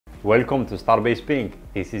Welcome to Starbase Ping.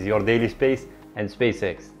 This is your daily space and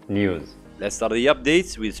SpaceX news. Let's start the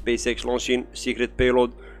updates with SpaceX launching secret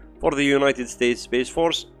payload for the United States Space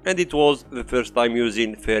Force, and it was the first time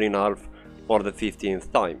using fair enough for the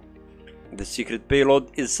 15th time. The secret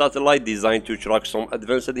payload is satellite designed to track some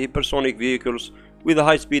advanced hypersonic vehicles with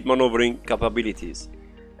high-speed maneuvering capabilities.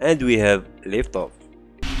 And we have liftoff.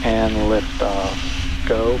 And liftoff.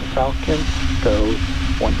 Go Falcon, go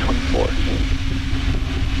 124.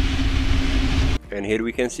 And here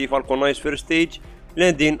we can see Falcon 9's first stage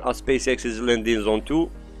landing at SpaceX's landing zone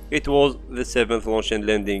 2. It was the 7th launch and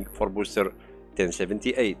landing for booster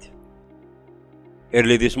 1078.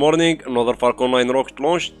 Early this morning, another Falcon 9 rocket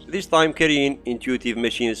launched, this time carrying Intuitive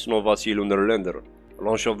Machines' Nova C lunar lander.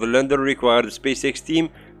 Launch of the lander required the SpaceX team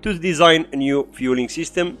to design a new fueling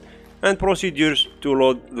system and procedures to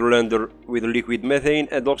load the lander with liquid methane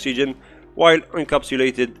and oxygen while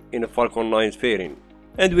encapsulated in a Falcon 9's fairing.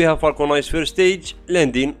 And we have Falcon 9's first stage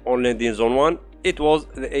landing on landing zone 1. It was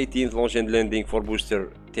the 18th launch and landing for booster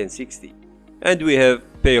 1060. And we have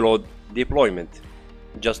Payload Deployment.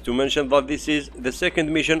 Just to mention that this is the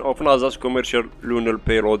second mission of NASA's commercial Lunar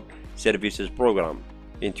Payload Services program.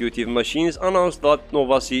 Intuitive Machines announced that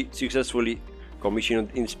Nova C successfully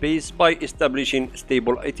commissioned in space by establishing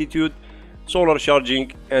stable altitude, solar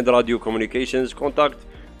charging and radio communications contact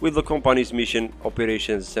with the company's Mission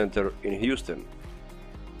Operations Center in Houston.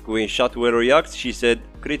 Gwynne Shotwell reacts. She said,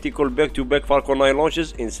 "Critical back-to-back Falcon 9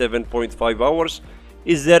 launches in 7.5 hours.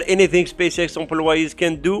 Is there anything SpaceX employees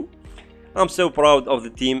can do? I'm so proud of the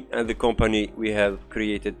team and the company we have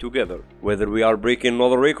created together. Whether we are breaking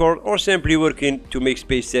another record or simply working to make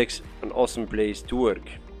SpaceX an awesome place to work.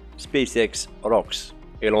 SpaceX rocks."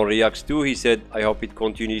 Elon Reacts Too. He said, "I hope it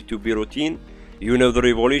continues to be routine. You know, the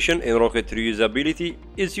revolution in rocket reusability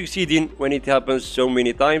is succeeding when it happens so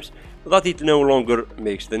many times that it no longer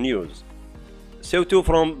makes the news." So too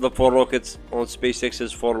from the 4 rockets on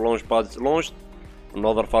SpaceX's 4 launch pads launched.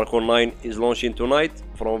 Another Falcon 9 is launching tonight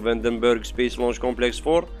from Vandenberg Space Launch Complex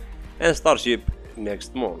 4 and Starship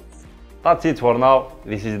next month. That's it for now.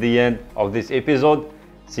 This is the end of this episode.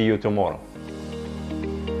 See you tomorrow.